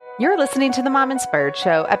You're listening to The Mom Inspired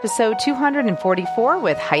Show, episode 244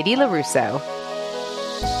 with Heidi LaRusso.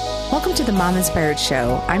 Welcome to The Mom Inspired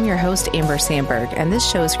Show. I'm your host, Amber Sandberg, and this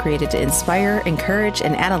show is created to inspire, encourage,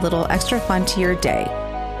 and add a little extra fun to your day.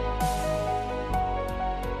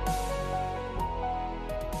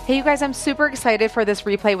 Hey, you guys, I'm super excited for this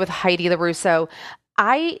replay with Heidi LaRusso.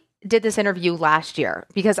 I did this interview last year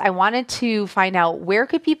because I wanted to find out where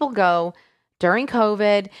could people go during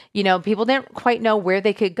COVID. You know, people didn't quite know where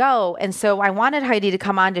they could go. And so I wanted Heidi to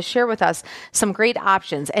come on to share with us some great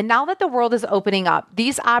options. And now that the world is opening up,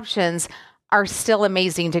 these options are still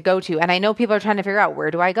amazing to go to. And I know people are trying to figure out,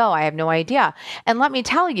 where do I go? I have no idea. And let me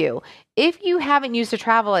tell you, if you haven't used a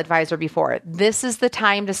travel advisor before, this is the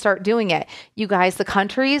time to start doing it. You guys, the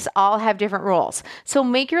countries all have different rules. So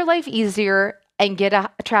make your life easier and get a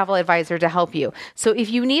travel advisor to help you. So if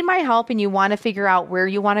you need my help and you want to figure out where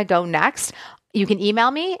you want to go next, you can email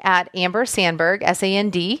me at Amber Sandberg,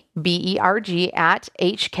 SANDBERG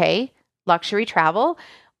 @HK Luxury Travel.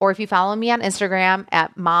 Or if you follow me on Instagram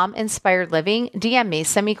at Mom Inspired Living, DM me,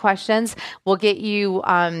 send me questions. We'll get you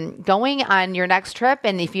going on your next trip.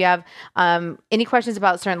 And if you have any questions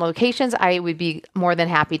about certain locations, I would be more than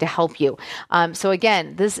happy to help you. So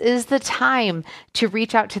again, this is the time to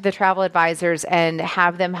reach out to the travel advisors and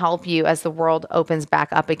have them help you as the world opens back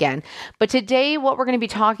up again. But today, what we're going to be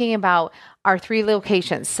talking about are 3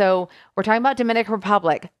 locations. So we're talking about Dominican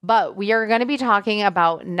Republic, but we are going to be talking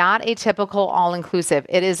about not a typical all-inclusive.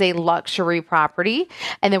 It is a luxury property.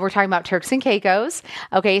 And then we're talking about Turks and Caicos.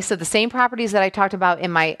 Okay, so the same properties that I talked about in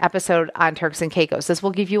my episode on Turks and Caicos. This will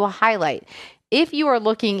give you a highlight. If you are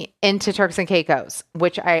looking into Turks and Caicos,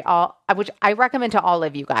 which I recommend to all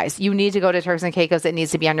of you guys, you need to go to Turks and Caicos. It needs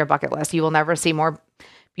to be on your bucket list. You will never see more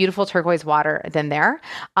beautiful turquoise water than there.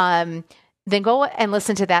 Then go and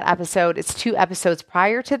listen to that episode. It's 2 episodes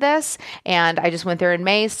prior to this. And I just went there in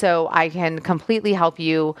May, so I can completely help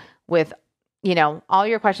you with, you know, all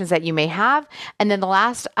your questions that you may have. And then the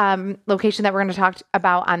last location that we're going to talk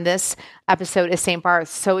about on this episode is St. Barth.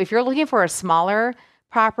 So if you're looking for a smaller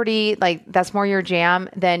property, like that's more your jam,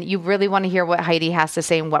 then you really want to hear what Heidi has to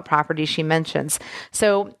say and what property she mentions.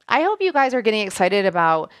 So I hope you guys are getting excited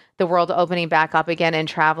about the world opening back up again and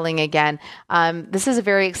traveling again. This is a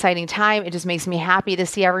very exciting time. It just makes me happy to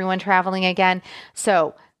see everyone traveling again.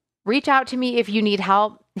 So reach out to me if you need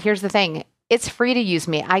help. Here's the thing. It's free to use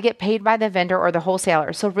me. I get paid by the vendor or the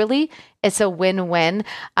wholesaler. So really, it's a win-win.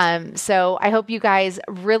 So I hope you guys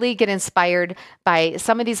really get inspired by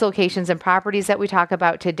some of these locations and properties that we talk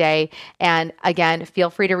about today. And again, feel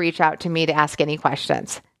free to reach out to me to ask any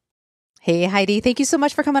questions. Hey, Heidi, thank you so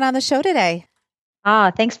much for coming on the show today.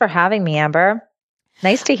 Thanks for having me, Amber.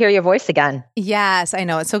 Nice to hear your voice again. Yes, I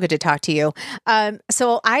know. It's so good to talk to you.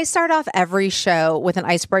 So I start off every show with an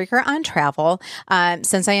icebreaker on travel.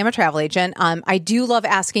 Since I am a travel agent, I do love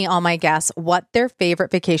asking all my guests what their favorite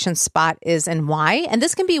vacation spot is and why. And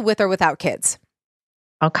this can be with or without kids.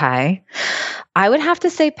 Okay. I would have to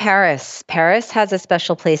say Paris. Paris has a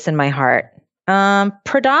special place in my heart.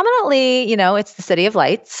 Predominantly, you know, it's the city of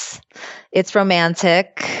lights. It's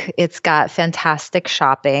romantic. It's got fantastic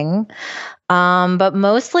shopping. But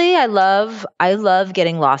mostly I love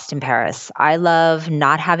getting lost in Paris. I love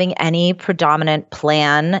not having any predominant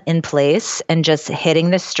plan in place and just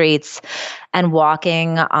hitting the streets and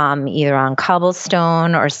walking, either on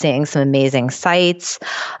cobblestone or seeing some amazing sights,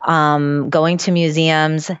 going to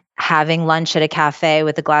museums, having lunch at a cafe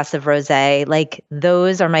with a glass of rosé. Like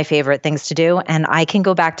those are my favorite things to do. And I can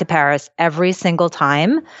go back to Paris every single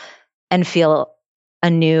time and feel a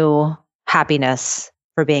new happiness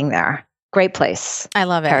for being there. Great place. I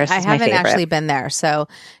love it. Paris I is my haven't favorite. actually been there. So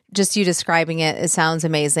just you describing it, it sounds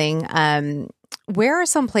amazing. Where are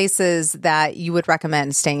some places that you would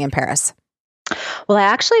recommend staying in Paris? Well,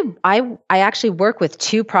 I actually work with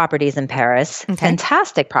 2 properties in Paris,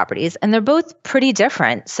 fantastic properties, and they're both pretty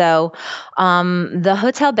different. So the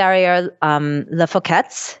Hotel Barrière La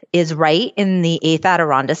Fouquet's is right in the 8th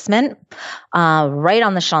arrondissement, right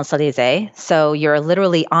on the Champs-Élysées. So you're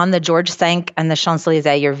literally on the Georges V and the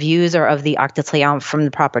Champs-Élysées. Your views are of the Arc de Triomphe from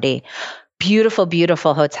the property. Beautiful,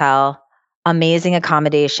 beautiful hotel. Amazing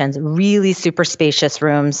accommodations, really super spacious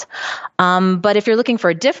rooms. But if you're looking for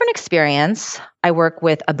a different experience, I work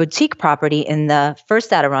with a boutique property in the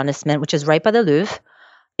 1st arrondissement, which is right by the Louvre.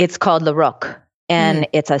 It's called Le Roc. And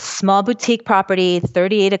it's a small boutique property,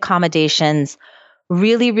 38 accommodations,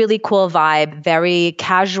 really, really cool vibe, very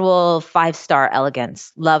casual, 5-star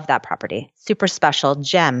elegance. Love that property. Super special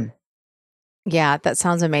gem. Yeah, that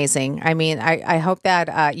sounds amazing. I mean, I hope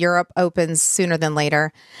that Europe opens sooner than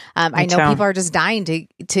later. I know people are just dying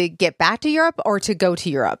to get back to Europe or to go to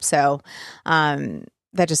Europe. So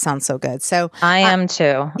that just sounds so good. So I am too.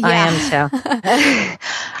 Yeah. I am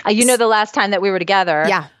too. The last time that we were together,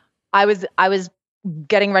 Yeah. I was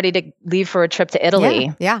getting ready to leave for a trip to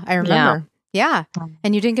Italy. Yeah, I remember. Yeah.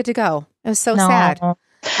 And you didn't get to go. It was so sad.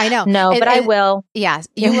 I know. No, but I will. Yeah,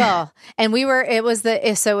 you will. And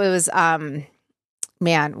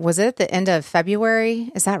man, was it at the end of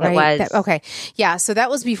February? Is that right? It was. Okay. Yeah. So that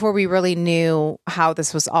was before we really knew how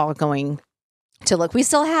this was all going to look. We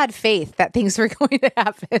still had faith that things were going to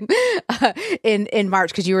happen in March,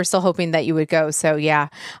 because you were still hoping that you would go. So yeah,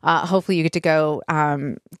 hopefully you get to go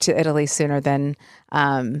to Italy sooner than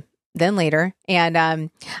later. And I'm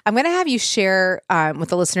going to have you share with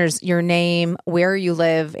the listeners your name, where you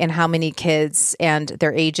live, and how many kids and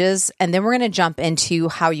their ages. And then we're going to jump into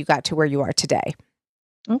how you got to where you are today.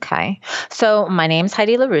 Okay. So my name's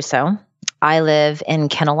Heidi LaRusso. I live in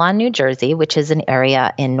Kinnelon, New Jersey, which is an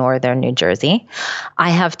area in northern New Jersey. I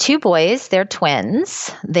have 2 boys. They're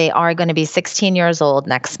twins. They are going to be 16 years old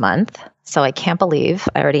next month. So I can't believe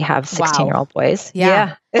I already have 16-year-old boys.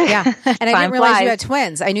 Yeah. And I didn't realize flies. you had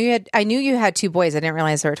twins. I knew you had 2 boys. I didn't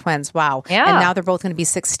realize they were twins. Wow. Yeah. And now they're both going to be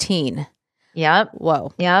 16. Yep.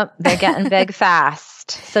 Whoa. Yep. They're getting big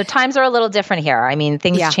fast. So times are a little different here. I mean,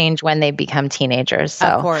 things change when they become teenagers. So.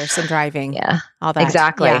 Of course. And driving. Yeah. All that.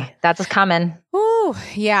 Exactly. Yeah. That's coming. Ooh,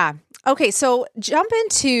 yeah. Okay. So jump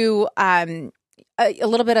into a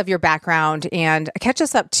little bit of your background and catch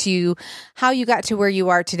us up to how you got to where you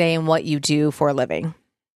are today and what you do for a living.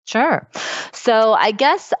 Sure. So I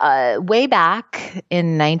guess way back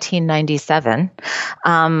in 1997,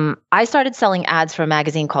 I started selling ads for a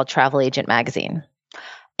magazine called Travel Agent Magazine.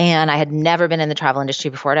 And I had never been in the travel industry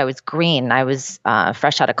before. I was green. I was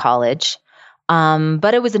fresh out of college.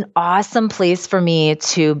 But it was an awesome place for me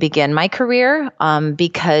to begin my career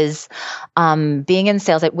because being in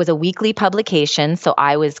sales, it was a weekly publication. So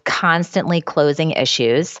I was constantly closing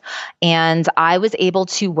issues, and I was able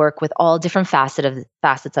to work with all different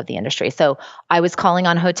facets of the industry. So I was calling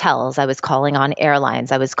on hotels. I was calling on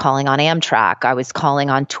airlines. I was calling on Amtrak. I was calling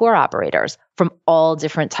on tour operators from all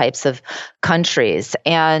different types of countries.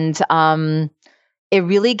 And it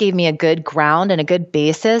really gave me a good ground and a good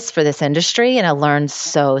basis for this industry. And I learned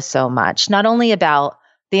so much, not only about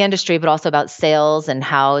the industry, but also about sales and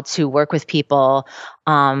how to work with people.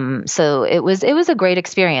 So it was a great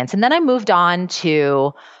experience. And then I moved on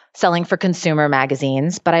to selling for consumer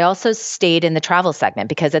magazines, but I also stayed in the travel segment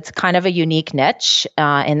because it's kind of a unique niche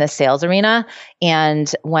in the sales arena.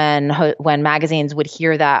 And when magazines would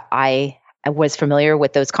hear that I was familiar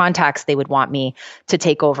with those contacts, they would want me to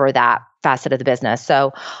take over that facet of the business.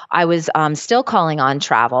 So I was still calling on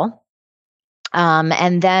travel.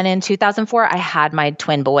 And then in 2004, I had my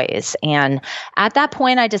twin boys. And at that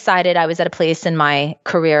point, I decided I was at a place in my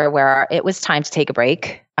career where it was time to take a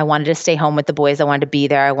break. I wanted to stay home with the boys. I wanted to be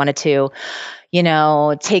there. I wanted to,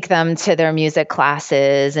 take them to their music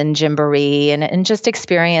classes and Gymboree and just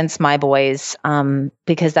experience my boys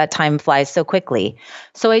because that time flies so quickly.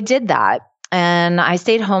 So I did that. And I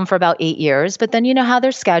stayed home for about 8 years, but then you know how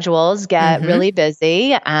their schedules get really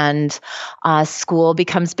busy and school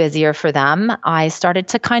becomes busier for them. I started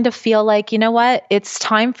to kind of feel like, you know what, it's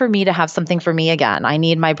time for me to have something for me again. I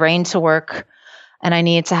need my brain to work and I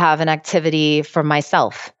need to have an activity for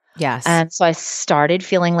myself. Yes. And so I started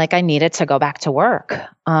feeling like I needed to go back to work.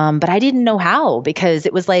 But I didn't know how because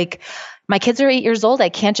it was like, my kids are 8 years old. I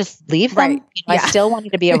can't just leave them. Right. I still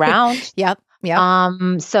wanted to be around. Yep.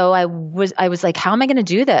 So I was like, how am I going to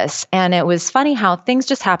do this? And it was funny how things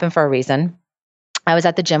just happen for a reason. I was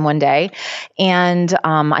at the gym one day and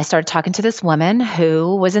I started talking to this woman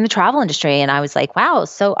who was in the travel industry. And I was like, wow,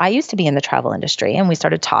 so I used to be in the travel industry. And we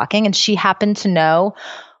started talking and she happened to know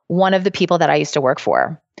one of the people that I used to work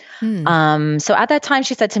for. So at that time,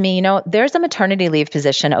 she said to me, there's a maternity leave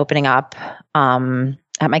position opening up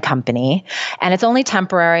at my company, and it's only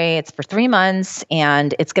temporary. It's for 3 months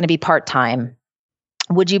and it's going to be part-time.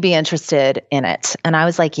 Would you be interested in it? And I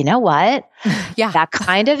was like, you know what? Yeah. That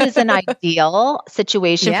kind of is an ideal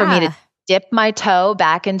situation for me to dip my toe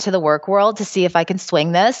back into the work world to see if I can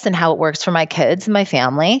swing this and how it works for my kids and my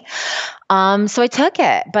family. So I took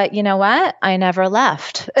it, but you know what? I never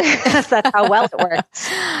left. That's how well it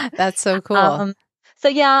worked. That's so cool. So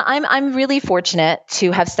yeah, I'm really fortunate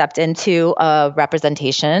to have stepped into a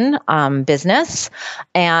representation business,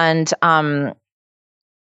 and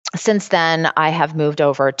since then I have moved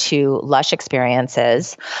over to Lush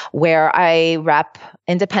Experiences, where I rep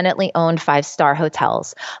independently owned 5-star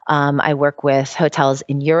hotels. I work with hotels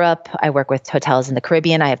in Europe. I work with hotels in the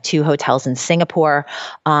Caribbean. I have 2 hotels in Singapore,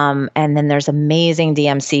 and then there's amazing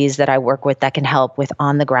DMCs that I work with that can help with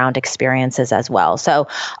on the ground experiences as well. So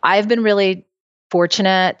I've been really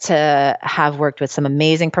fortunate to have worked with some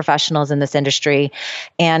amazing professionals in this industry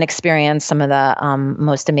and experienced some of the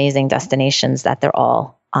most amazing destinations that they're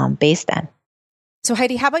all based in. So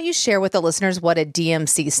Heidi, how about you share with the listeners what a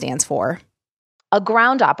DMC stands for? A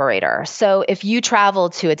ground operator. So if you travel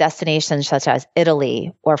to a destination such as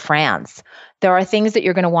Italy or France, there are things that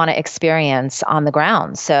you're going to want to experience on the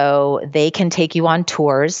ground. So they can take you on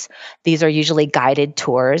tours. These are usually guided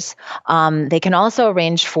tours. They can also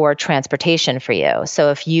arrange for transportation for you.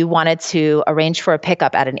 So if you wanted to arrange for a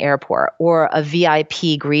pickup at an airport or a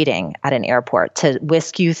VIP greeting at an airport to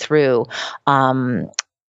whisk you through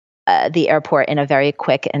the airport in a very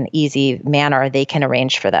quick and easy manner, they can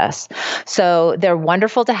arrange for this. So they're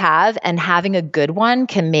wonderful to have, and having a good one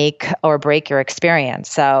can make or break your experience.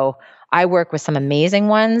 So I work with some amazing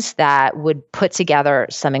ones that would put together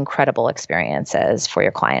some incredible experiences for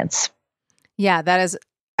your clients. Yeah, that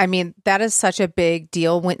is such a big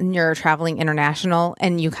deal when you're traveling international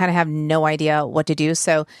and you kind of have no idea what to do.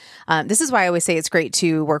 So this is why I always say it's great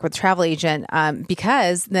to work with a travel agent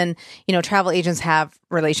because then, travel agents have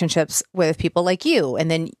relationships with people like you.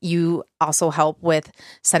 And then you also help with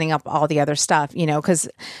setting up all the other stuff, because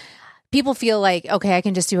people feel like, okay, I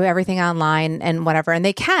can just do everything online and whatever. And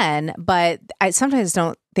they can, but I sometimes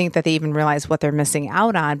don't think that they even realize what they're missing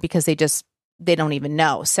out on because they don't even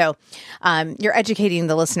know. So you're educating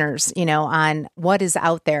the listeners, on what is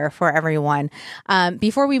out there for everyone.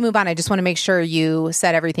 Before we move on, I just want to make sure you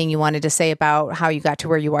said everything you wanted to say about how you got to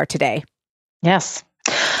where you are today. Yes,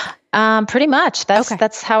 pretty much.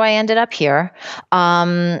 That's how I ended up here.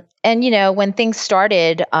 And, when things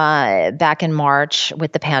started back in March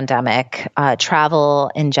with the pandemic,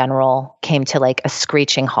 travel in general came to like a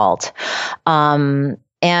screeching halt.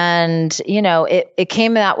 And, it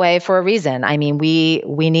came that way for a reason. I mean,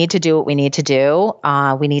 we need to do what we need to do.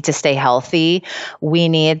 We need to stay healthy. We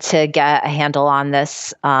need to get a handle on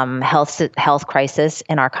this health crisis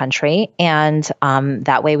in our country. And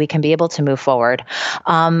that way we can be able to move forward.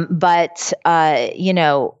 But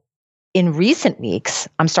in recent weeks,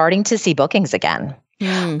 I'm starting to see bookings again.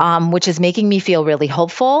 Which is making me feel really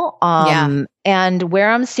hopeful. And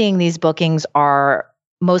where I'm seeing these bookings are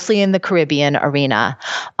mostly in the Caribbean arena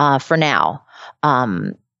for now.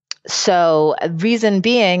 So reason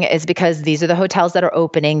being is because these are the hotels that are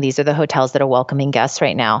opening. These are the hotels that are welcoming guests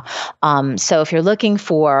right now. So if you're looking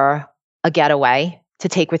for a getaway to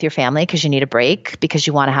take with your family because you need a break, because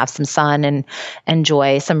you want to have some sun and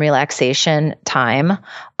enjoy some relaxation time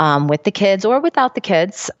with the kids or without the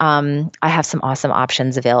kids, I have some awesome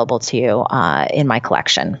options available to you in my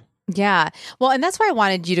collection. Yeah. Well, and that's why I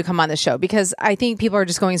wanted you to come on the show, because I think people are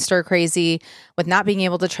just going stir crazy with not being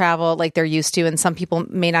able to travel like they're used to. And some people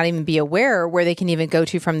may not even be aware where they can even go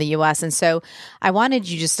to from the US. And so I wanted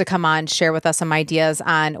you just to come on, share with us some ideas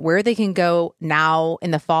on where they can go now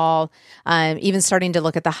in the fall, even starting to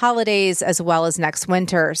look at the holidays as well as next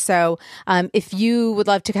winter. So if you would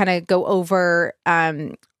love to kind of go over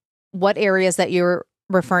what areas that you're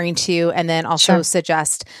referring to, and then also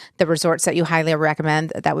suggest the resorts that you highly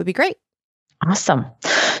recommend, that would be great. Awesome.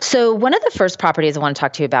 So one of the first properties I want to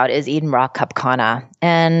talk to you about is Eden Rock Cap Cana.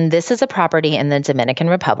 And this is a property in the Dominican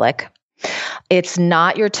Republic. It's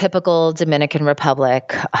not your typical Dominican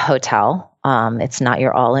Republic hotel. It's not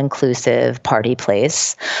your all-inclusive party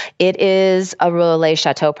place. It is a Relais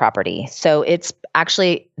Chateau property. So it's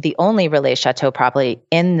actually the only Relais Chateau property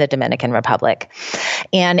in the Dominican Republic.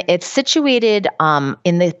 And it's situated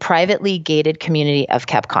in the privately gated community of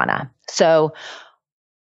Cap Cana. So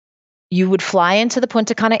you would fly into the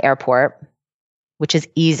Punta Cana airport, which is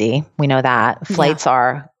easy. We know that. Flights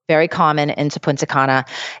are very common into Punta Cana.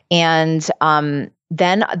 And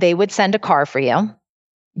then they would send a car for you.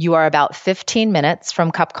 You are about 15 minutes from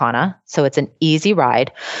Cap Cana, so it's an easy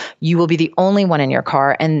ride. You will be the only one in your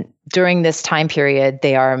car. And during this time period,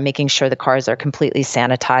 they are making sure the cars are completely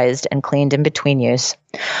sanitized and cleaned in between use.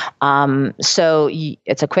 So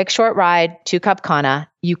it's a quick, short ride to Cap Cana.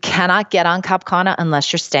 You cannot get on Cap Cana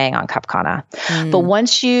unless you're staying on Cap Cana. But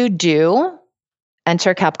once you do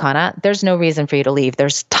enter Cap Cana, there's no reason for you to leave.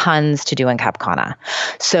 There's tons to do in Cap Cana.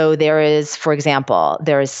 So there is, for example,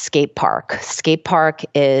 there is Skate Park. Skate Park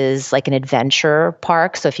is like an adventure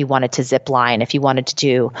park. So if you wanted to zip line, if you wanted to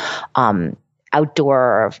do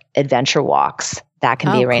outdoor adventure walks, that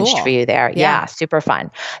can be arranged for you there. Yeah, super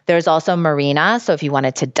fun. There's also Marina. So if you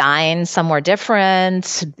wanted to dine somewhere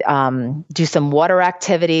different, do some water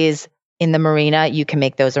activities in the marina, you can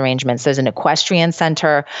make those arrangements. There's an equestrian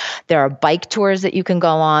center. There are bike tours that you can go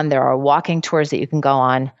on. There are walking tours that you can go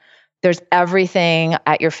on. There's everything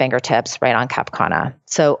at your fingertips right on Cap Cana.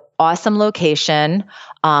 So awesome location.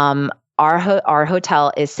 Our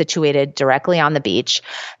hotel is situated directly on the beach.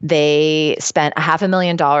 They spent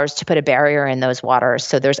 $500,000 to put a barrier in those waters,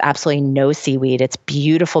 so there's absolutely no seaweed. It's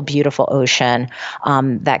beautiful, beautiful ocean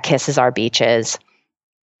that kisses our beaches.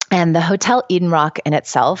 And the Hotel Eden Rock in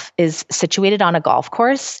itself is situated on a golf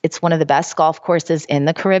course. It's one of the best golf courses in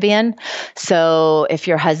the Caribbean. So if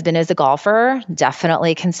your husband is a golfer,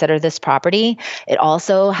 definitely consider this property. It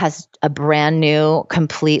also has a brand new,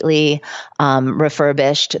 completely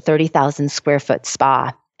refurbished 30,000 square foot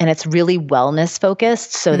spa. And it's really wellness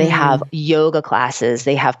focused. So they have yoga classes,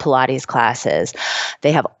 they have Pilates classes,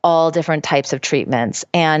 they have all different types of treatments.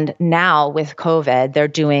 And now with COVID, they're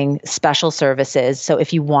doing special services. So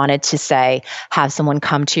if you wanted to, say, have someone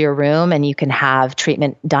come to your room and you can have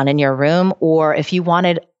treatment done in your room, or if you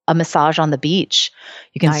wanted a massage on the beach,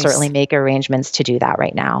 you can certainly make arrangements to do that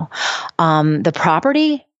right now. The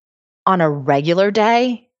property on a regular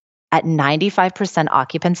day at 95%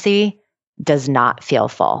 occupancy does not feel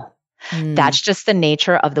full. That's just the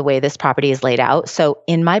nature of the way this property is laid out. So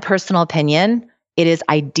in my personal opinion, it is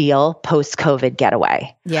ideal post-COVID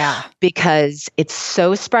getaway. Yeah. Because it's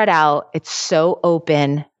so spread out. It's so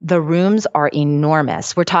open. The rooms are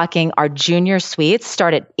enormous. We're talking our junior suites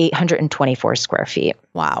start at 824 square feet.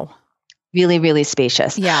 Wow. Really, really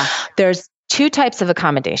spacious. Yeah. There's two types of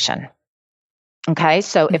accommodation. Okay.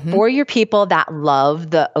 So if for your people that love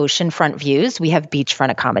the oceanfront views, we have beachfront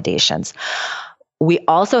accommodations. We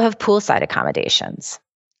also have poolside accommodations.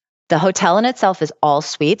 The hotel in itself is all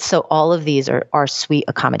suites. So all of these are suite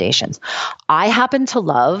accommodations. I happen to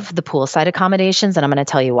love the poolside accommodations, and I'm going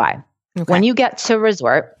to tell you why. Okay. When you get to a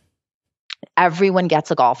resort, everyone gets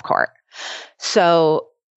a golf cart. So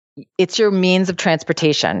it's your means of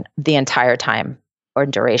transportation the entire time or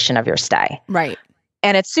duration of your stay. Right.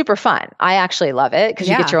 And it's super fun. I actually love it because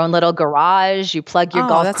you get your own little garage. You plug your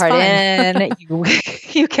golf cart in.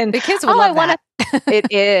 You can. The kids would love that.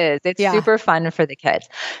 It is. It's super fun for the kids.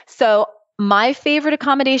 So my favorite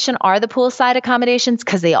accommodation are the poolside accommodations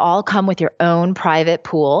because they all come with your own private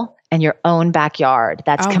pool and your own backyard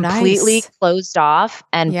that's completely closed off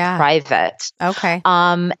and private. Okay.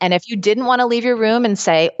 And if you didn't want to leave your room and,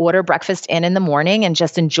 say, order breakfast in the morning and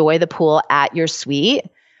just enjoy the pool at your suite,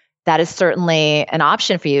 that is certainly an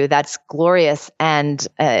option for you. That's glorious. And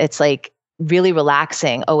it's like really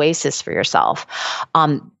relaxing oasis for yourself.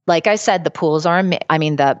 Like I said, the pools are,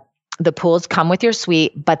 the pools come with your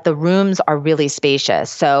suite, but the rooms are really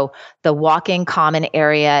spacious. So the walk-in common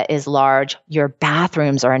area is large. Your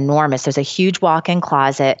bathrooms are enormous. There's a huge walk-in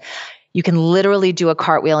closet. You can literally do a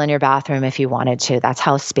cartwheel in your bathroom if you wanted to. That's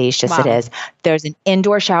how spacious it is. There's an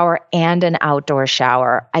indoor shower and an outdoor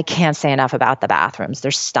shower. I can't say enough about the bathrooms.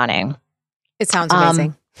 They're stunning. It sounds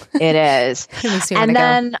amazing. It is. And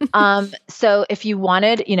then, so if you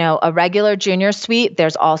wanted, a regular junior suite,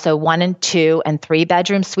 there's also 1 and 2 and 3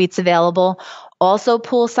 bedroom suites available. Also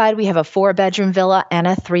poolside, we have a 4-bedroom villa and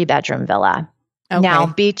a 3-bedroom villa. Okay. Now,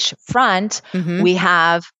 beachfront, we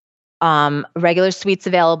have regular suites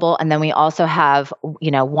available. And then we also have,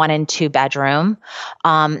 1 and 2 bedroom.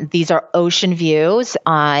 These are ocean views.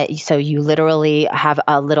 So you literally have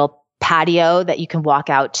a little patio that you can walk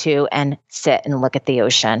out to and sit and look at the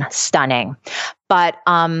ocean. Stunning. But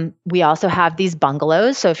we also have these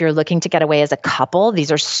bungalows. So if you're looking to get away as a couple,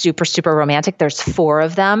 these are super, super romantic. There's 4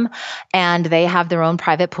 of them, and they have their own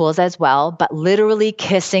private pools as well, but literally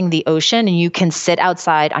kissing the ocean. And you can sit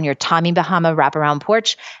outside on your Tommy Bahama wraparound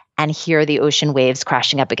porch and hear the ocean waves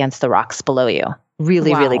crashing up against the rocks below you.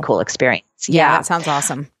 Really, really cool experience. Yeah, that sounds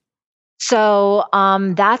awesome. So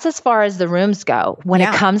that's as far as the rooms go. When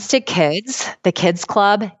it comes to kids, the kids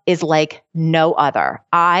club is like no other.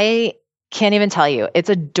 I can't even tell you. It's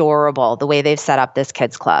adorable the way they've set up this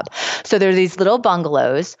kids club. So there are these little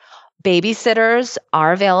bungalows. Babysitters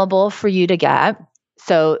are available for you to get.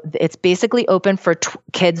 So it's basically open for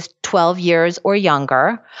kids 12 years or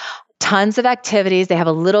younger. Tons of activities. They have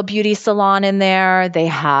a little beauty salon in there. They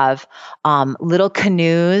have little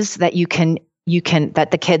canoes that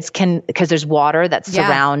that the kids can, because there's water that's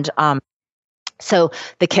around. So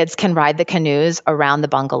the kids can ride the canoes around the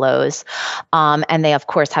bungalows. And they, of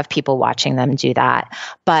course, have people watching them do that.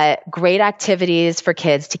 But great activities for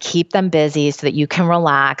kids to keep them busy so that you can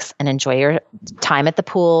relax and enjoy your time at the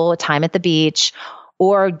pool, time at the beach,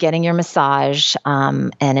 or getting your massage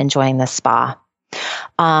and enjoying the spa.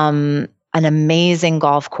 An amazing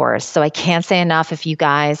golf course. So I can't say enough if you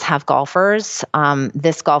guys have golfers.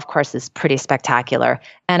 This golf course is pretty spectacular.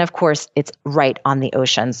 And of course, it's right on the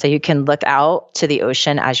ocean. So you can look out to the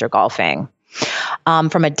ocean as you're golfing.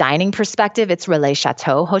 From a dining perspective, it's Relais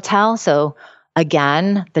Chateau Hotel. So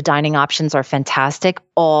Again, the dining options are fantastic.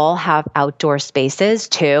 All have outdoor spaces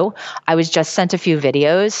too. I was just sent a few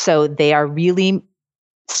videos, so they are really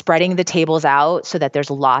spreading the tables out so that there's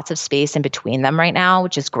lots of space in between them right now,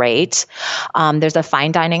 which is great. There's a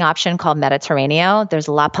fine dining option called Mediterraneo. There's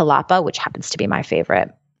La Palapa, which happens to be my favorite.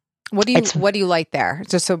 What do you like there?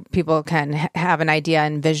 Just so people can have an idea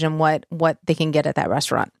and envision what they can get at that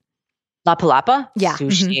restaurant. La Palapa? Yeah.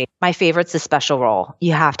 Sushi. Mm-hmm. My favorite's the special roll.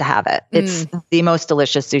 You have to have it. It's the most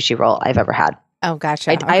delicious sushi roll I've ever had. Oh,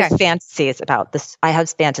 gotcha. I have fantasies about this. I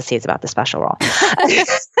have fantasies about the special roll.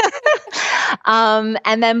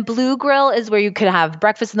 And then Blue Grill is where you could have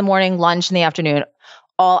breakfast in the morning, lunch in the afternoon,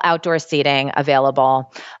 all outdoor seating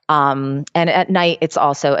available. And at night, it's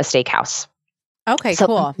also a steakhouse. Okay, so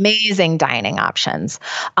cool. Amazing dining options.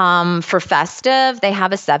 For festive, they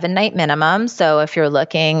have a 7-night minimum. So if you're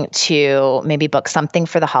looking to maybe book something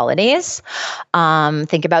for the holidays,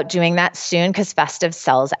 think about doing that soon because festive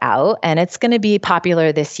sells out. And it's going to be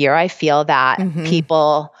popular this year. I feel that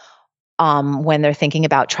people, when they're thinking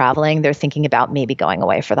about traveling, they're thinking about maybe going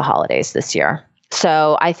away for the holidays this year.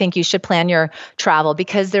 So I think you should plan your travel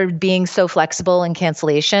because they're being so flexible in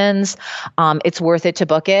cancellations. It's worth it to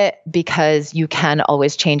book it because you can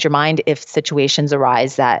always change your mind if situations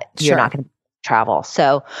arise that you're not going to travel.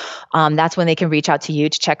 So that's when they can reach out to you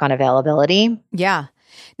to check on availability. Yeah.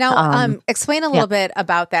 Now, explain a little bit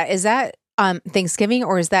about that. Is that Thanksgiving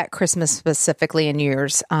or is that Christmas specifically and New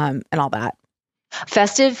Year's and all that?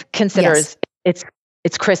 Festive considers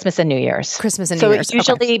it's Christmas and New Year's. Christmas and New Year's. So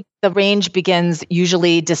usually the range begins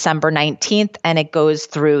usually December 19th and it goes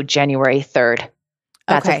through January 3rd.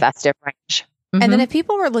 That's a festive range. Mm-hmm. And then if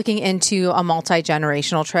people were looking into a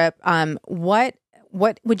multi-generational trip, what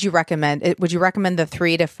would you recommend? Would you recommend the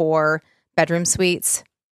 3 to 4 bedroom suites?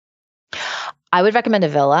 I would recommend a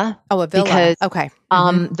villa. Oh, a villa. Because, okay.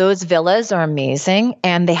 Those villas are amazing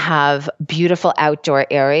and they have beautiful outdoor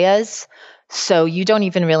areas. So you don't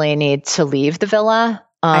even really need to leave the villa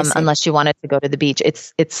unless you wanted to go to the beach.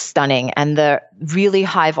 It's stunning. And the really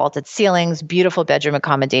high vaulted ceilings, beautiful bedroom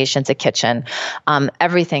accommodations, a kitchen,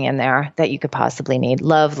 everything in there that you could possibly need.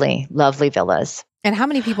 Lovely, lovely villas. And how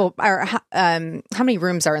many people are, how many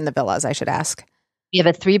rooms are in the villas, I should ask? We have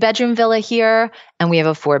a 3-bedroom villa here and we have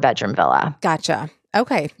a 4-bedroom villa. Gotcha.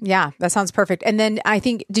 Okay. Yeah, that sounds perfect. And then I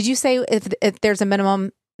think, did you say if there's a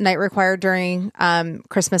minimum night required during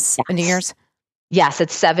Christmas and New Year's? Yes,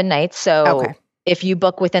 it's 7 nights. So if you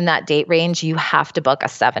book within that date range, you have to book a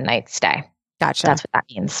 7-night stay. Gotcha. That's what that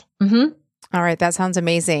means. Mm-hmm. All right. That sounds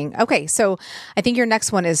amazing. Okay. So I think your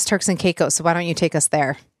next one is Turks and Caicos. So why don't you take us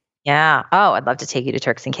there? Yeah. Oh, I'd love to take you to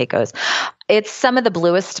Turks and Caicos. It's some of the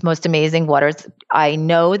bluest, most amazing waters. I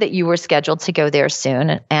know that you were scheduled to go there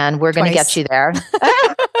soon and we're going to get you there.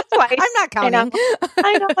 Twice. I'm not counting.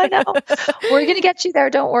 I know. We're going to get you there.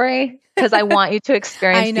 Don't worry. Because I want you to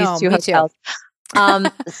experience these 2 hotels.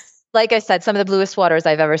 Like I said, some of the bluest waters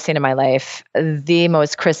I've ever seen in my life, the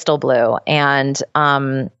most crystal blue and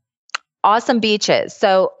awesome beaches.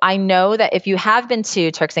 So I know that if you have been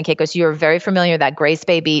to Turks and Caicos, you're very familiar with that Grace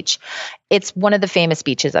Bay Beach. It's one of the famous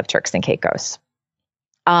beaches of Turks and Caicos.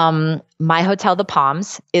 My hotel, The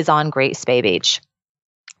Palms, is on Grace Bay Beach.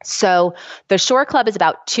 So the Shore Club is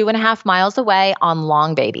about 2.5 miles away on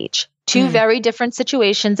Long Bay Beach. 2 very different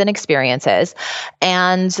situations and experiences.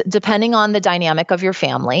 And depending on the dynamic of your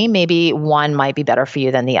family, maybe one might be better for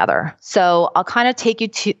you than the other. So I'll kind of take you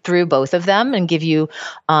through both of them and give you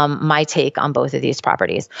my take on both of these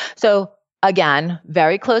properties. So again,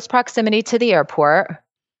 very close proximity to the airport.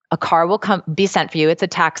 A car will be sent for you. It's a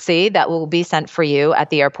taxi that will be sent for you at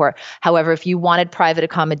the airport. However, if you wanted private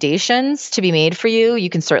accommodations to be made for you, you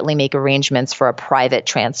can certainly make arrangements for a private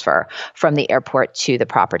transfer from the airport to the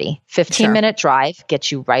property. 15-minute drive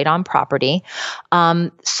gets you right on property.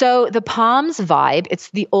 So the Palms vibe, it's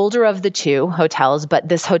the older of the 2 hotels, but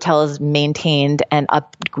this hotel is maintained and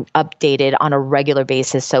updated on a regular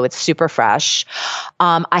basis. So it's super fresh.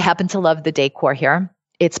 I happen to love the decor here.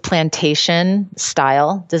 It's plantation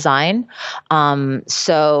style design.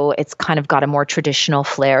 So it's kind of got a more traditional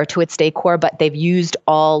flair to its decor, but they've used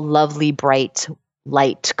all lovely, bright,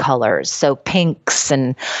 light colors. So pinks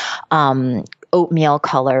and oatmeal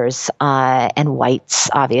colors and whites,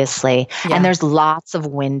 obviously. Yeah. And there's lots of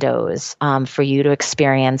windows for you to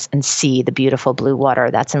experience and see the beautiful blue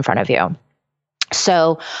water that's in front of you.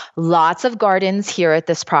 So lots of gardens here at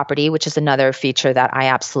this property, which is another feature that I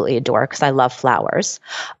absolutely adore because I love flowers.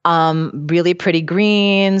 Really pretty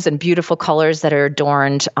greens and beautiful colors that are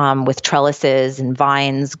adorned with trellises and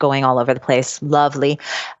vines going all over the place. Lovely.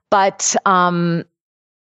 But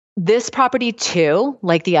This property too,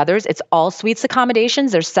 like the others, it's all suites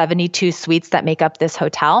accommodations. There's 72 suites that make up this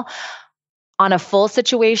hotel. On a full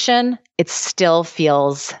situation, it still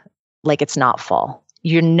feels like it's not full.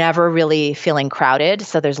 You're never really feeling crowded.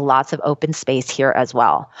 So there's lots of open space here as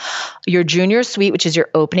well. Your junior suite, which is your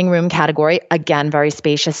opening room category, again, very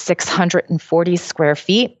spacious, 640 square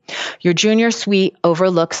feet. Your junior suite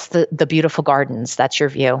overlooks the beautiful gardens. That's your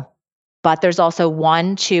view. But there's also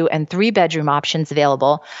 1, 2, and 3 bedroom options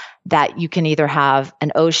available that you can either have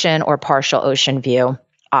an ocean or partial ocean view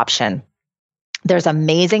option. There's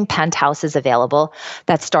amazing penthouses available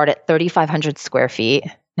that start at 3,500 square feet.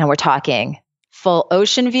 Now we're talking full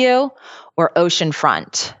ocean view or ocean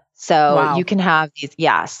front. So you can have these,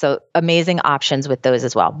 so amazing options with those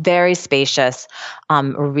as well. Very spacious,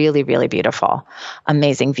 really, really beautiful,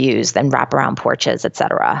 amazing views, then wraparound porches,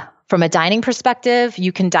 etc. From a dining perspective,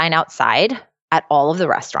 you can dine outside at all of the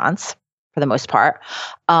restaurants for the most part.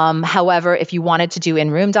 However, if you wanted to do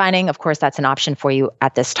in-room dining, of course, that's an option for you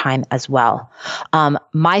at this time as well.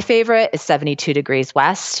 My favorite is 72 Degrees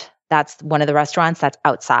West. That's one of the restaurants that's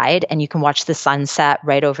outside, and you can watch the sunset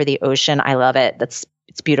right over the ocean. I love it. It's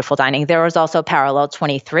beautiful dining. There is also Parallel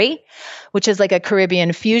 23, which is like a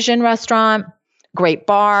Caribbean fusion restaurant. Great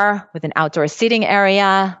bar with an outdoor seating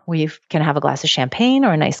area. We can have a glass of champagne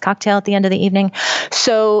or a nice cocktail at the end of the evening.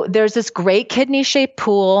 So there's this great kidney-shaped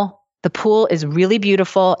pool. The pool is really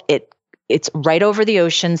beautiful. It's right over the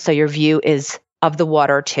ocean, so your view is of the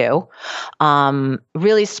water too.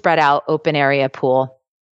 Really spread out, open area pool.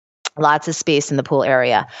 Lots of space in the pool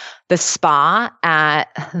area. The spa at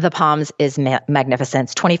the Palms is magnificent.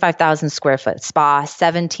 It's 25,000 square foot spa,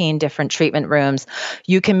 17 different treatment rooms.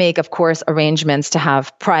 You can make, of course, arrangements to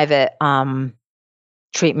have private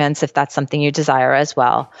treatments if that's something you desire as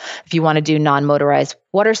well. If you want to do non-motorized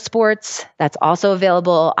water sports, that's also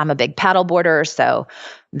available. I'm a big paddle boarder, so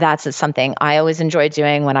that's something I always enjoy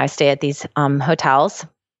doing when I stay at these hotels.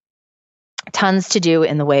 Tons to do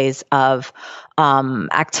in the ways of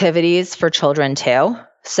activities for children too.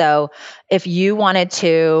 So if you wanted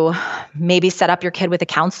to maybe set up your kid with a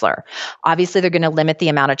counselor, obviously they're going to limit the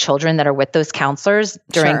amount of children that are with those counselors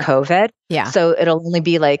during COVID. Yeah. So it'll only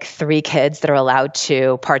be like 3 kids that are allowed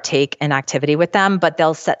to partake in activity with them, but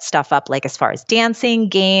they'll set stuff up like as far as dancing,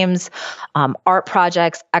 games, art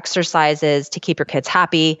projects, exercises to keep your kids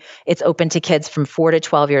happy. It's open to kids from 4 to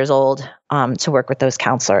 12 years old to work with those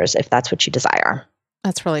counselors if that's what you desire.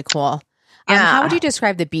 That's really cool. How would you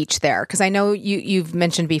describe the beach there? Because I know you've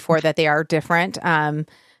mentioned before that they are different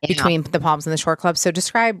between the Palms and the Shore Club. So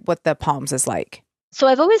describe what the Palms is like. So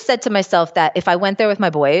I've always said to myself that if I went there with my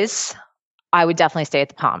boys, I would definitely stay at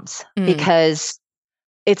the Palms because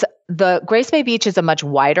the Grace Bay Beach is a much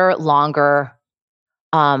wider, longer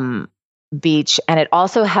beach, and it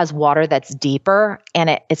also has water that's deeper and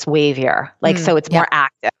it's wavier, so it's more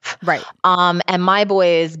active, right? And my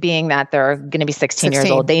boys, being that they're going to be 16 years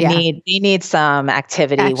old, they need some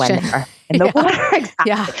activity when they're in the water. Exactly.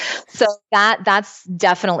 Yeah. So that's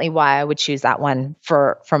definitely why I would choose that one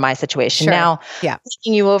for my situation. Sure. Now,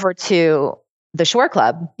 taking you over to the Shore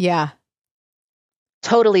Club,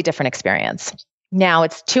 totally different experience. Now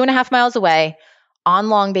it's 2.5 miles away on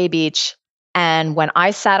Long Bay Beach. And when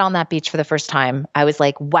I sat on that beach for the first time, I was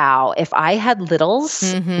like, wow, if I had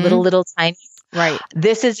littles, little tiny,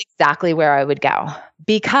 this is exactly where I would go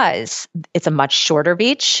because it's a much shorter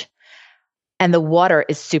beach and the water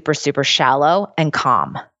is super, super shallow and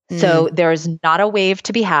calm. So there's not a wave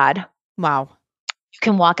to be had. Wow. You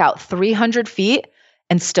can walk out 300 feet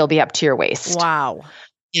and still be up to your waist. Wow.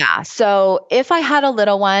 Yeah. So if I had a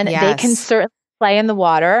little one, they can certainly play in the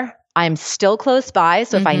water. I'm still close by.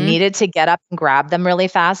 So if I needed to get up and grab them really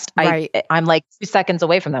fast, I'm like 2 seconds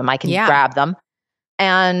away from them. I can grab them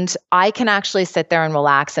and I can actually sit there and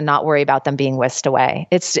relax and not worry about them being whisked away.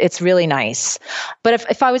 It's really nice. But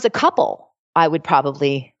if I was a couple, I would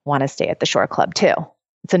probably want to stay at the Shore Club too.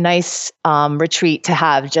 It's a nice retreat to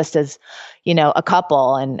have just as, a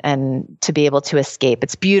couple and to be able to escape.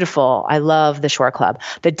 It's beautiful. I love the Shore Club.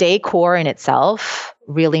 The decor in itself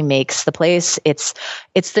really makes the place. It's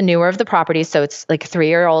the newer of the properties. So it's like a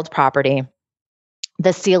 3-year-old property.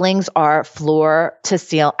 The ceilings are floor to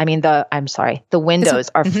ceiling. The windows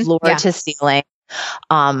are floor to ceiling.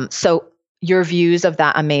 So your views of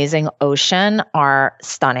that amazing ocean are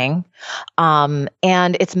stunning. And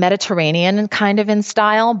it's Mediterranean kind of in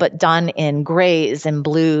style, but done in grays and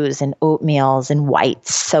blues and oatmeals and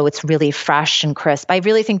whites. So it's really fresh and crisp. I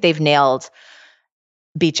really think they've nailed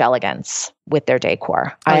beach elegance with their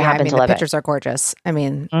decor. I happen to love it. The pictures are gorgeous.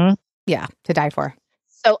 To die for.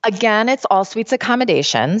 So again, it's all suites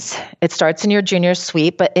accommodations. It starts in your junior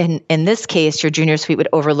suite, but in this case, your junior suite would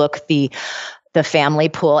overlook the family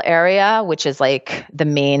pool area, which is like the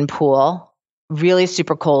main pool. Really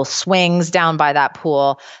super cool swings down by that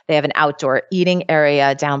pool. They have an outdoor eating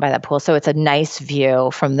area down by that pool. So it's a nice view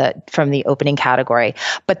from the opening category.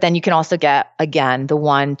 But then you can also get, again, the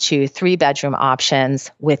 1, 2, 3 bedroom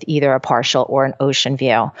options with either a partial or an ocean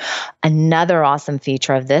view. Another awesome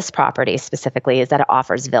feature of this property specifically is that it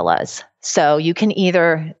offers villas. So you can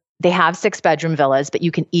they have 6-bedroom villas, but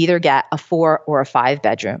you can either get a 4 or a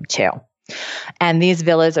 5-bedroom too. And these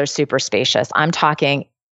villas are super spacious. I'm talking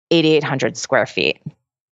 8,800 square feet.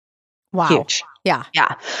 Wow. Huge. Yeah.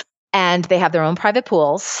 Yeah. And they have their own private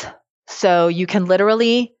pools. So you can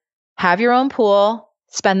literally have your own pool,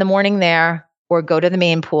 spend the morning there, or go to the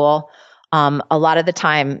main pool. A lot of the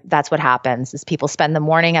time, that's what happens is people spend the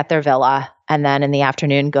morning at their villa and then in the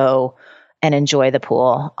afternoon go and enjoy the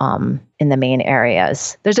pool in the main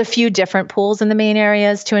areas. There's a few different pools in the main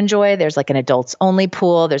areas to enjoy. There's like an adults only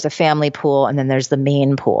pool, there's a family pool, and then there's the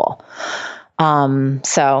main pool.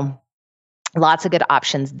 So lots of good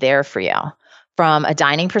options there for you. From a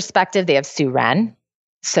dining perspective, they have Su Ren.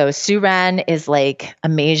 So Su Ren is like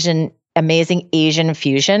amazing Asian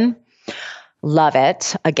fusion. Love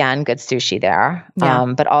it. Again, good sushi there,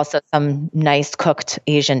 but also some nice cooked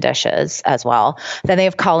Asian dishes as well. Then they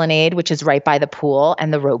have Colonnade, which is right by the pool,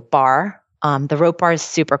 and the Rope Bar. The Rope Bar is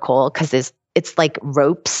super cool because it's like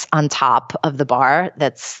ropes on top of the bar.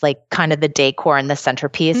 That's like kind of the decor and the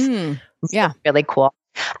centerpiece. Yeah. Really cool.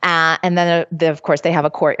 And then, of course, they have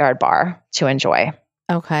a courtyard bar to enjoy.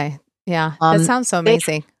 Okay. Yeah. That sounds so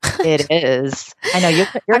amazing. It is. I know you're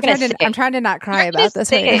I'm trying to not cry about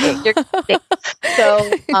this. Right now.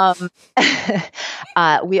 So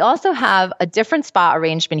we also have a different spa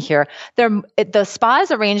arrangement here. The spa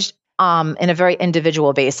is arranged in a very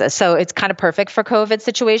individual basis. So it's kind of perfect for COVID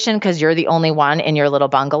situation because you're the only one in your little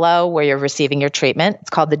bungalow where you're receiving your treatment. It's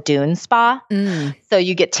called the Dune Spa. So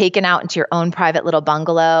you get taken out into your own private little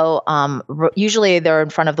bungalow. Usually they're in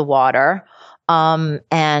front of the water.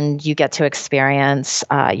 And you get to experience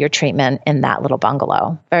your treatment in that little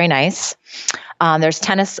bungalow. Very nice. There's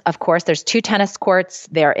tennis, of course. There's 2 tennis courts.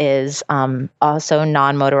 There is also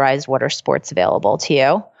non-motorized water sports available to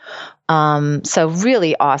you. So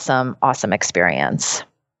really awesome experience.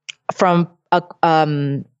 From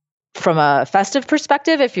a festive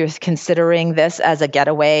perspective, if you're considering this as a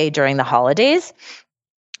getaway during the holidays,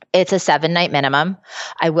 it's a 7-night minimum.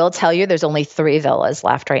 I will tell you there's only 3 villas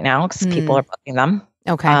left right now because people are booking them.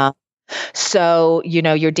 Okay. So,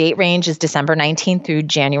 your date range is December 19th through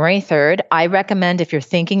January 3rd. I recommend if you're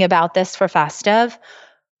thinking about this for festive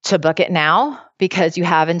to book it now because you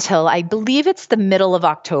have until, I believe it's the middle of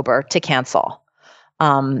October to cancel.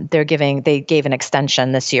 They gave an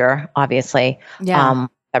extension this year, obviously. Yeah.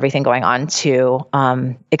 Everything going on to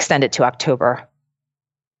extend it to October.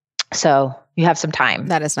 So you have some time.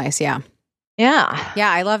 That is nice. Yeah. Yeah. Yeah.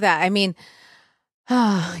 I love that. I mean,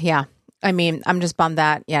 yeah. I mean, I'm just bummed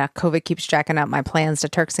that, COVID keeps jacking up my plans to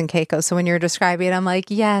Turks and Caicos. So when you're describing it, I'm like,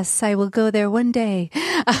 yes, I will go there one day.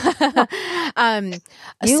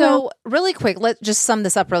 Really quick, let's just sum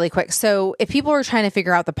this up really quick. So if people are trying to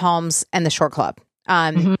figure out the Palms and the Short Club,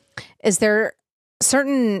 is there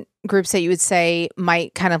certain groups that you would say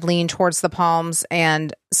might kind of lean towards the Palms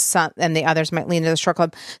and the others might lean to the Short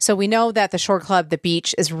Club? So we know that the Short Club, the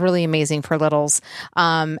beach is really amazing for littles.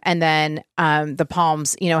 And then the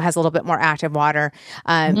Palms, has a little bit more active water.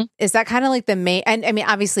 Is that kind of like the main, and I mean,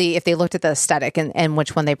 obviously if they looked at the aesthetic and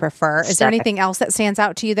which one they prefer, is there anything else that stands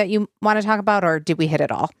out to you that you want to talk about, or did we hit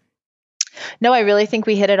it all? No, I really think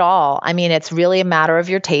we hit it all. I mean, it's really a matter of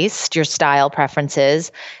your taste, your style preferences,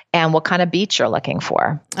 and what kind of beach you're looking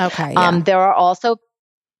for. Okay. Yeah. There are also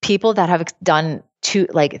people that have done 3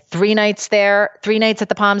 nights there, 3 nights at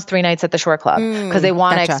the Palms, 3 nights at the Shore Club because they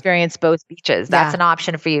want to experience both beaches. That's an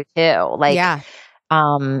option for you too.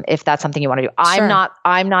 If that's something you want to do. I'm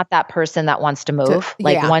not that person that wants to move.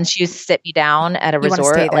 Once you sit me down at a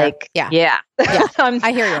resort, I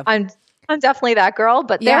hear you. I'm definitely that girl,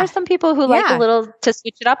 but there are some people who like to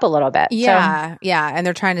switch it up a little bit. Yeah. And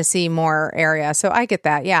they're trying to see more area. So I get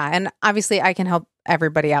that. Yeah. And obviously I can help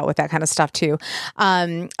everybody out with that kind of stuff too.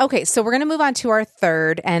 Okay. So we're going to move on to our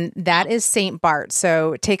third, and that is St. Bart.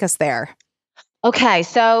 So take us there. Okay.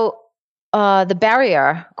 So the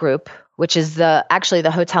Barrier Group, which is actually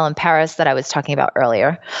the hotel in Paris that I was talking about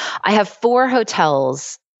earlier. I have 4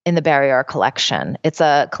 hotels in the Barrier collection. It's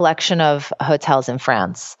a collection of hotels in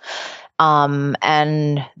France.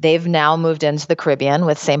 And they've now moved into the Caribbean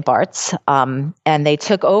with St. Bart's. And they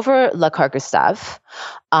took over Le Carré Gustave.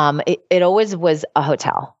 It always was a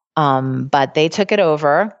hotel, but they took it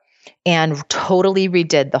over and totally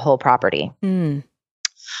redid the whole property.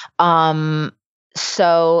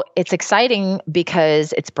 So it's exciting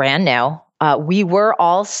because it's brand new. We were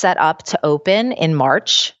all set up to open in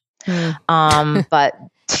March, but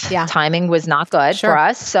timing was not good for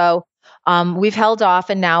us. So we've held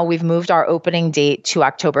off, and now we've moved our opening date to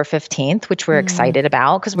October 15th, which we're excited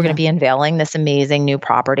about because we're going to be unveiling this amazing new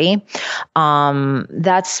property.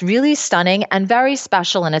 That's really stunning and very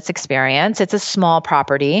special in its experience. It's a small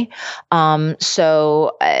property.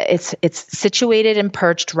 So it's situated and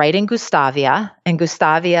perched right in Gustavia, and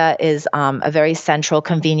Gustavia is a very central,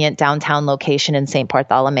 convenient downtown location in St.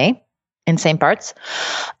 Bartholomew. In St. Bart's.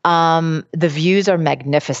 The views are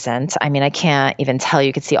magnificent. I mean, I can't even tell you.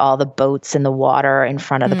 You can see all the boats in the water in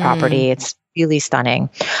front of the property. It's really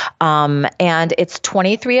stunning. And it's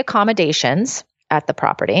 23 accommodations at the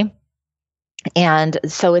property. And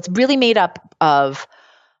so it's really made up of,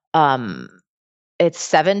 it's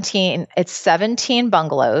 17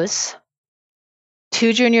 bungalows,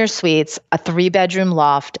 2 junior suites, a 3-bedroom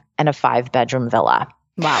loft, and a 5-bedroom villa.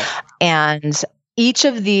 Wow. And each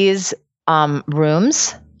of these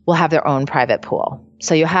rooms will have their own private pool.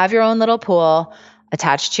 So you have your own little pool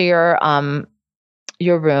attached to your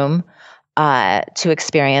room to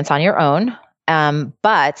experience on your own.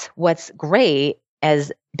 But what's great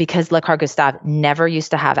is because Le Carré Gustave never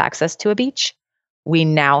used to have access to a beach, we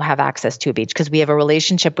now have access to a beach because we have a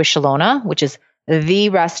relationship with Shalona, which is the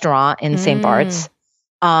restaurant in St. Bart's.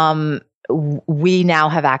 We now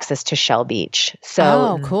have access to Shell Beach.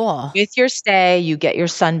 So cool. With your stay, you get your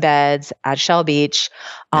sunbeds at Shell Beach.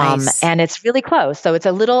 Nice. And it's really close. So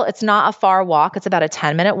it's not a far walk. It's about a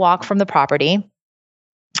 10-minute walk from the property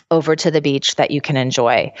over to the beach that you can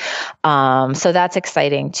enjoy. So that's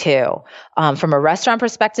exciting too. From a restaurant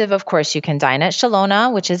perspective, of course, you can dine at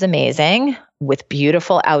Shalona, which is amazing, with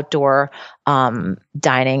beautiful outdoor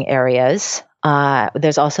dining areas.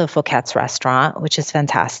 There's also Fouquet's restaurant, which is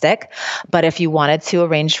fantastic. But if you wanted to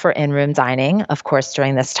arrange for in-room dining, of course,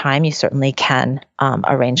 during this time, you certainly can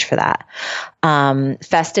arrange for that.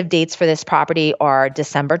 Festive dates for this property are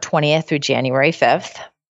December 20th through January 5th.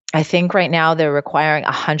 I think right now they're requiring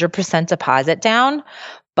 100% deposit down,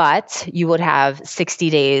 but you would have 60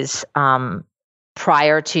 days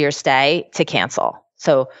prior to your stay to cancel.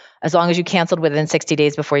 So as long as you canceled within 60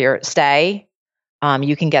 days before your stay,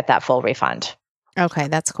 you can get that full refund. Okay,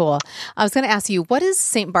 that's cool. I was going to ask you, what is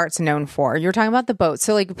St. Bart's known for? You're talking about the boat.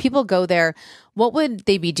 So like people go there, what would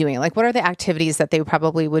they be doing? Like what are the activities that they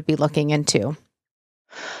probably would be looking into?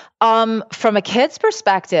 From a kid's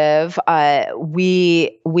perspective,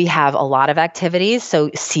 we have a lot of activities.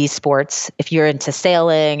 So sea sports, if you're into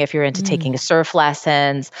sailing, if you're into taking surf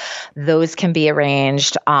lessons, those can be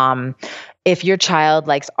arranged. If your child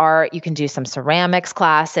likes art, you can do some ceramics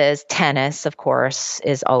classes. Tennis, of course,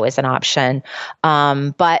 is always an option.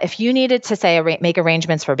 But if you needed to make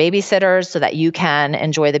arrangements for babysitters so that you can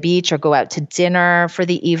enjoy the beach or go out to dinner for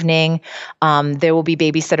the evening, there will be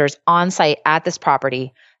babysitters on site at this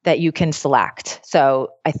property that you can select.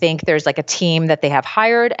 So I think there's like a team that they have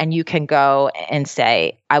hired, and you can go and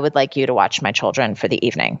say, I would like you to watch my children for the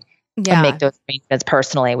evening and make those arrangements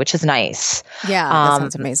personally, which is nice. Yeah, that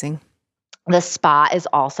sounds amazing. The spa is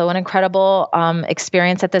also an incredible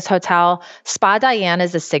experience at this hotel. Spa Diane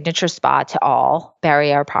is a signature spa to all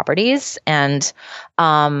Barriere properties, and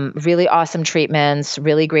really awesome treatments,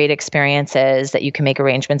 really great experiences that you can make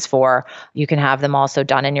arrangements for. You can have them also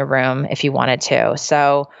done in your room if you wanted to.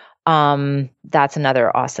 So that's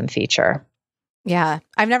another awesome feature. Yeah,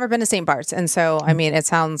 I've never been to St. Bart's, and so I mean, it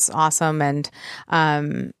sounds awesome, and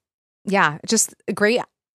just great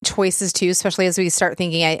choices too, especially as we start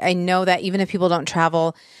thinking. I know that even if people don't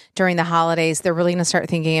travel during the holidays, they're really going to start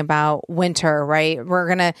thinking about winter, right? People are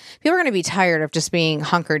going to be tired of just being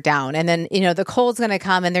hunkered down. And then, the cold's going to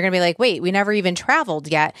come and they're going to be like, wait, we never even traveled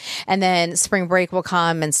yet. And then spring break will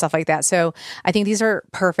come and stuff like that. So I think these are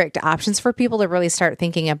perfect options for people to really start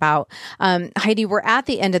thinking about. Heidi, we're at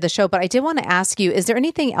the end of the show, but I did want to ask you, is there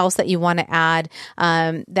anything else that you want to add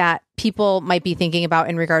that people might be thinking about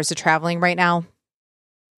in regards to traveling right now?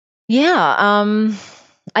 Yeah.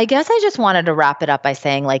 I guess I just wanted to wrap it up by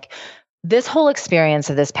saying, like, this whole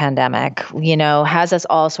experience of this pandemic, has us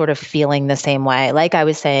all sort of feeling the same way. Like I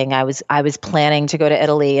was saying, I was planning to go to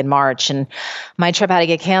Italy in March and my trip had to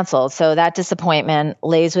get canceled. So that disappointment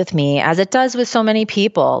lays with me, as it does with so many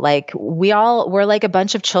people. Like we're like a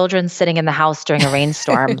bunch of children sitting in the house during a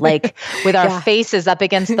rainstorm, like with our faces up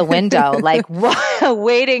against the window, like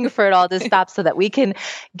waiting for it all to stop so that we can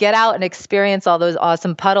get out and experience all those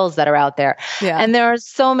awesome puddles that are out there. Yeah. And there are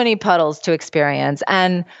so many puddles to experience,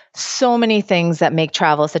 and so many things that make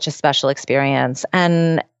travel such a special experience.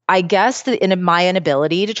 And I guess in my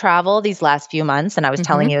inability to travel these last few months, and I was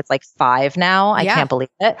telling you it's like 5 now, I can't believe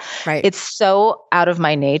it. Right. It's so out of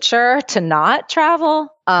my nature to not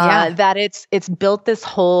travel that it's built this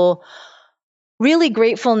whole really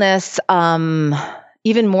gratefulness,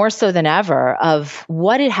 even more so than ever, of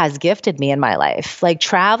what it has gifted me in my life. Like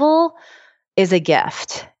travel is a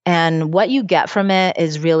gift, and what you get from it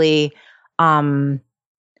is really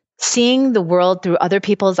seeing the world through other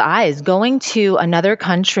people's eyes. Going to another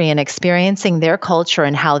country and experiencing their culture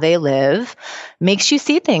and how they live makes you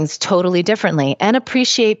see things totally differently and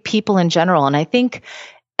appreciate people in general. And I think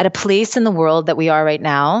at a place in the world that we are right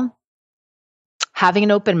now, having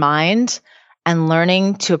an open mind and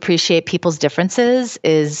learning to appreciate people's differences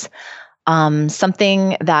is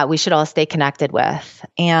something that we should all stay connected with.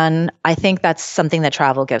 And I think that's something that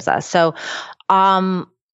travel gives us. So,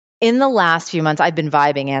 in the last few months, I've been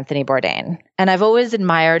vibing Anthony Bourdain, and I've always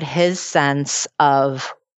admired his sense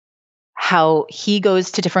of how he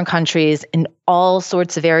goes to different countries in all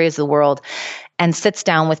sorts of areas of the world and sits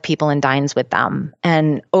down with people and dines with them.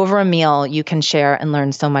 And over a meal, you can share and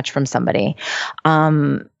learn so much from somebody.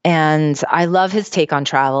 And I love his take on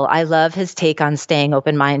travel. I love his take on staying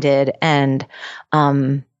open-minded and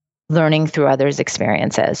learning through others'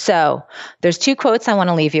 experiences. So there's 2 quotes I want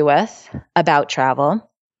to leave you with about travel.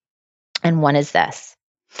 And one is this.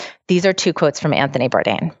 These are 2 quotes from Anthony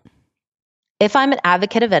Bourdain. If I'm an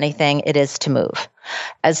advocate of anything, it is to move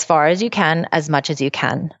as far as you can, as much as you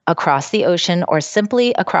can, across the ocean or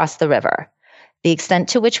simply across the river. The extent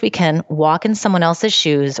to which we can walk in someone else's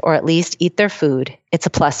shoes or at least eat their food, it's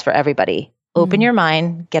a plus for everybody. Open your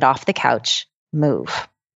mind, get off the couch, move.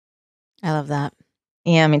 I love that.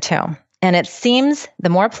 Yeah, me too. And it seems the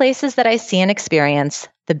more places that I see and experience,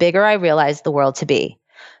 the bigger I realize the world to be.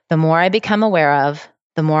 The more I become aware of,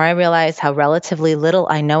 the more I realize how relatively little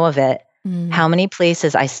I know of it, how many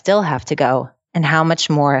places I still have to go, and how much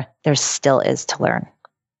more there still is to learn.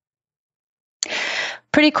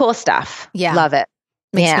 Pretty cool stuff. Yeah. Love it.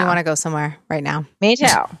 Makes me want to go somewhere right now. Me too.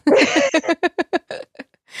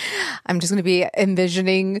 I'm just going to be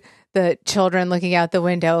envisioning the children looking out the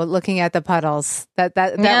window, looking at the puddles. That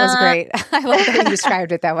was great. I love that you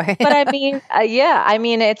described it that way. But I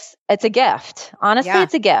mean, it's a gift. Honestly,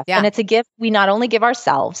 it's a gift. Yeah. And it's a gift we not only give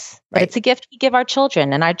ourselves, but it's a gift we give our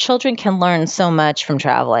children. And our children can learn so much from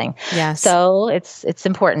traveling. Yes. So it's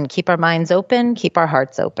important. Keep our minds open, keep our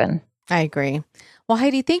hearts open. I agree. Well,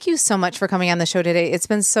 Heidi, thank you so much for coming on the show today. It's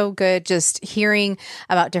been so good just hearing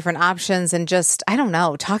about different options and just, I don't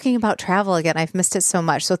know, talking about travel again. I've missed it so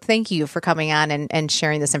much. So thank you for coming on and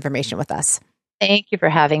sharing this information with us. Thank you for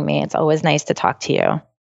having me. It's always nice to talk to you.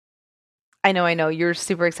 I know. You're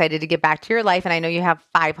super excited to get back to your life, and I know you have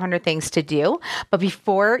 500 things to do. But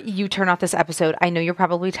before you turn off this episode, I know you're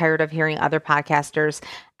probably tired of hearing other podcasters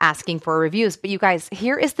asking for reviews. But you guys,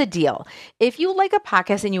 here is the deal. If you like a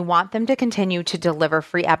podcast and you want them to continue to deliver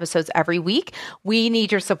free episodes every week, we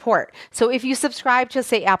need your support. So if you subscribe to,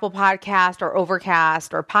 say, Apple Podcast or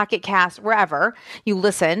Overcast or Pocket Cast, wherever you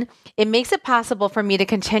listen, it makes it possible for me to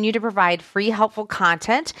continue to provide free, helpful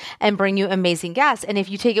content and bring you amazing guests. And if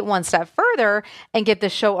you take it one step further and give the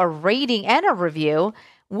show a rating and a review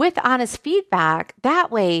with honest feedback, that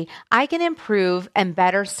way I can improve and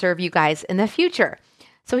better serve you guys in the future.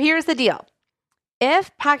 So here's the deal.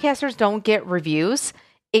 If podcasters don't get reviews,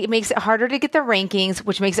 it makes it harder to get the rankings,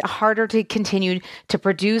 which makes it harder to continue to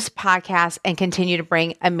produce podcasts and continue to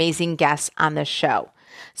bring amazing guests on the show.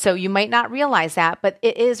 So you might not realize that, but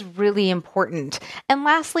it is really important. And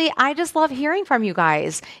lastly, I just love hearing from you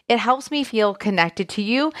guys. It helps me feel connected to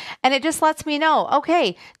you, and it just lets me know,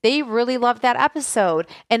 okay, they really loved that episode.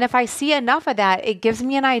 And if I see enough of that, it gives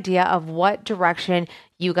me an idea of what direction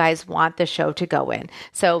you guys want the show to go in.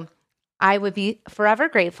 So I would be forever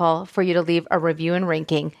grateful for you to leave a review and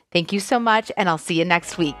ranking. Thank you so much, and I'll see you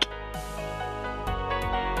next week.